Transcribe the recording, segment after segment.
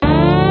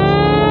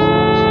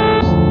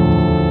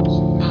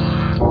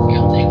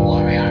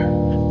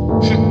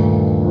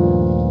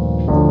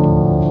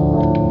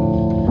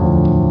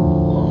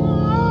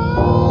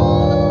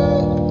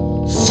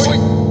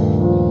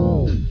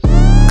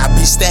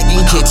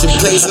catching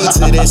plays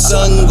until that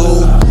sun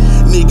go.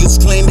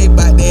 Niggas claim they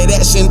bout that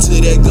action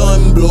till that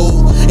gun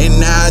blow. And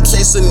now I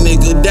chase a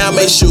nigga down,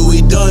 make sure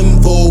we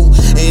done for.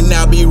 And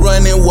I be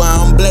running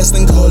while I'm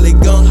blasting, call it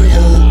gung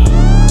ho.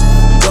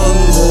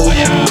 Gung ho,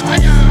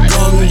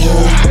 gung ho.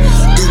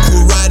 Do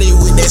karate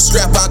with that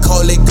strap, I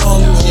call it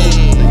gung ho.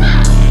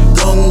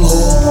 Gung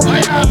ho,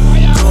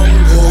 gung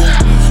ho.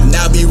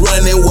 Now be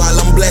running while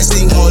I'm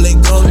blasting, call it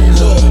gung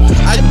ho.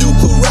 I do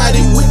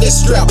karate with that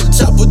strap,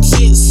 chopper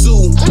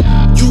jitsu.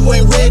 You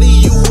ain't ready,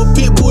 you a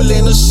pit bull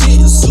and a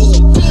shih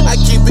tzu. I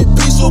keep it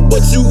peaceful,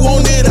 but you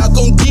want it, I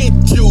gon' get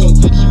you.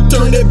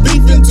 Turn that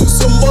beef into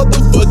some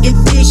motherfucking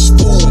fish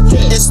food.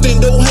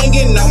 Extendo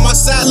hanging out my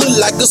side, look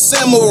like a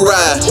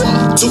samurai.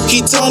 Two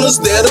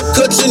ketonas that'll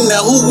cut you,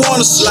 now who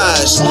wanna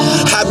slide?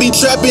 I be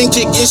trapping,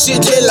 kicking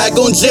shit just like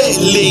on Jet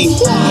Li.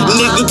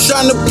 Nigga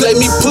tryna play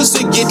me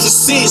pussy, get your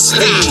 6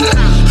 feet.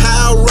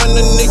 How I run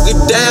a nigga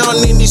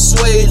down in these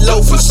suede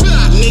loafers.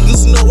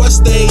 Niggas know I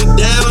stay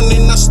down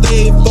and I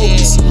stay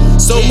focused.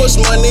 So much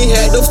money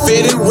had to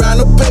fit it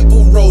round a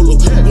paper roller.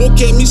 Won't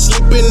get me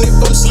sleeping if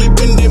I'm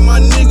sleeping, then my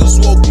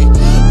niggas woken.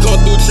 Come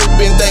through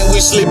tripping, think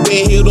we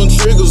slipping, hear them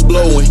triggers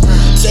blowing.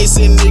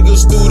 Chasing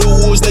niggas through the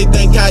woods, they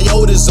think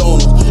coyotes on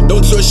them.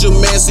 Don't trust your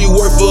man, see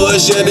work for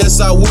us, yeah, that's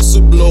our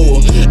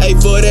whistleblower. Hey,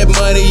 for that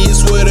money,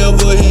 it's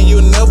whatever, and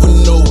you'll never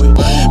know it.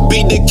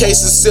 Beat the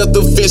case and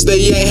self-defense,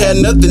 they ain't had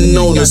nothing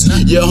on us.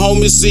 Your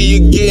homie see you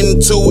getting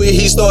to it,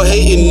 he start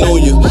hating on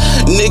you.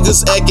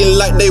 Niggas acting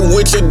like they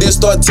with you, then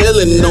start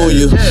telling on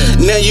you.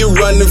 Now you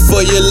running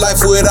for your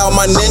life with all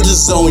my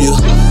ninjas on you.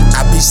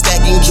 I be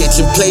stacking,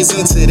 catching plays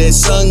until that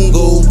sun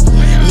go.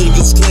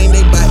 Niggas claim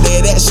they bout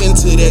that action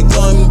till that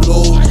gun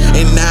blow.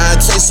 And now I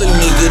chase a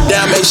nigga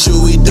down, make sure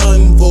we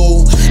done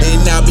for.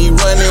 And I be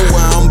running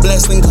while I'm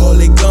blasting, call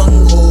it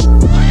gung ho.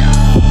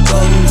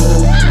 Gung ho,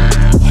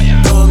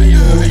 gung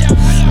ho.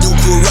 Do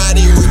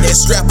karate with that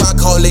strap, I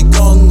call it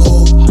gung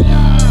ho.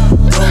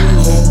 Gung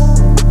ho,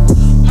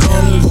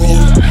 gung ho.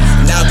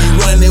 Now be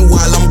running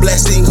while I'm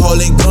blasting,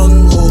 call it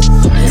gung ho.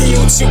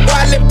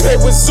 While play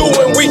with Zoo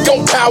and we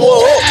gon' power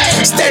up.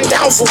 Stand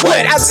down for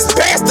what? I just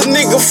passed the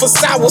nigga for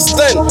sour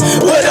stun.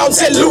 But I'll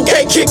tell Luke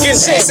ain't kicking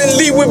ass and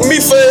leave with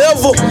me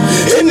forever.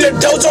 In the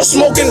dojo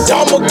smoking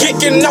Dharma,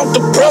 kicking out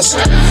the brush.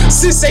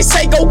 Since they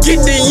say go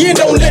get the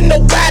end, don't let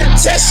nobody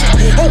test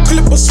you. Won't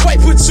clip a swipe,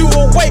 put you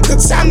away,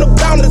 cause time to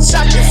bound to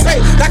chop your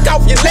face. Knock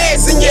off your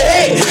legs and your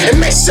head and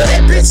make sure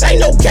that bitch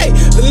ain't okay.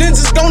 The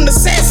lenses gon'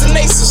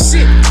 assassinate some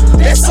shit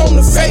that's on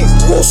the face.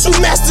 Wushu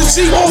Master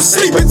G won't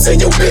sleep until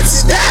your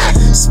bitches die.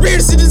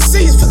 Spirits of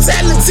disease,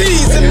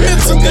 fatalities, and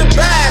mental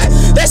goodbye.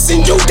 That's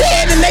in you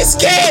dead and they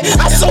scared.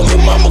 I saw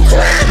your mama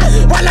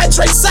crying while I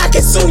trade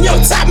sockets on your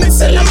top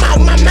until I'm out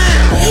my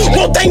mind.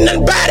 Won't think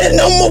nothing about it,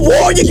 no more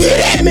war, you get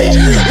at me.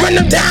 Run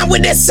them down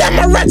with that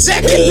samurai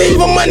jacket, leave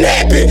them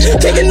unhappy.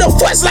 Kicking the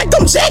fuss like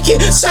I'm Jackie.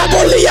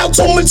 Sabo Leo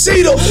to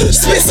Machito.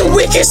 Spit some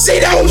wicked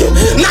shit on you.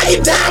 Now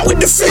you down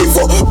with the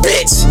fever,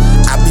 bitch.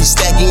 I be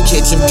stacking,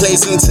 catching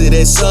plays until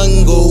that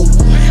sun go.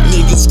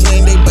 Niggas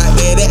claim they bout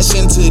that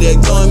action till that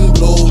gun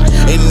blow.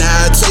 And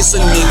now I chase a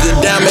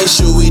nigga down, make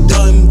sure we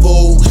done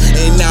for.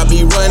 And I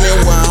be running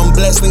while I'm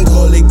blasting,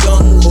 call it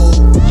gung ho.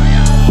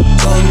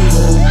 Gung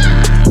ho,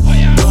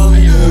 gung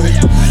ho.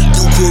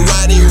 Do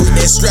karate with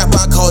that strap,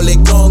 I call it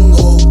gung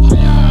ho.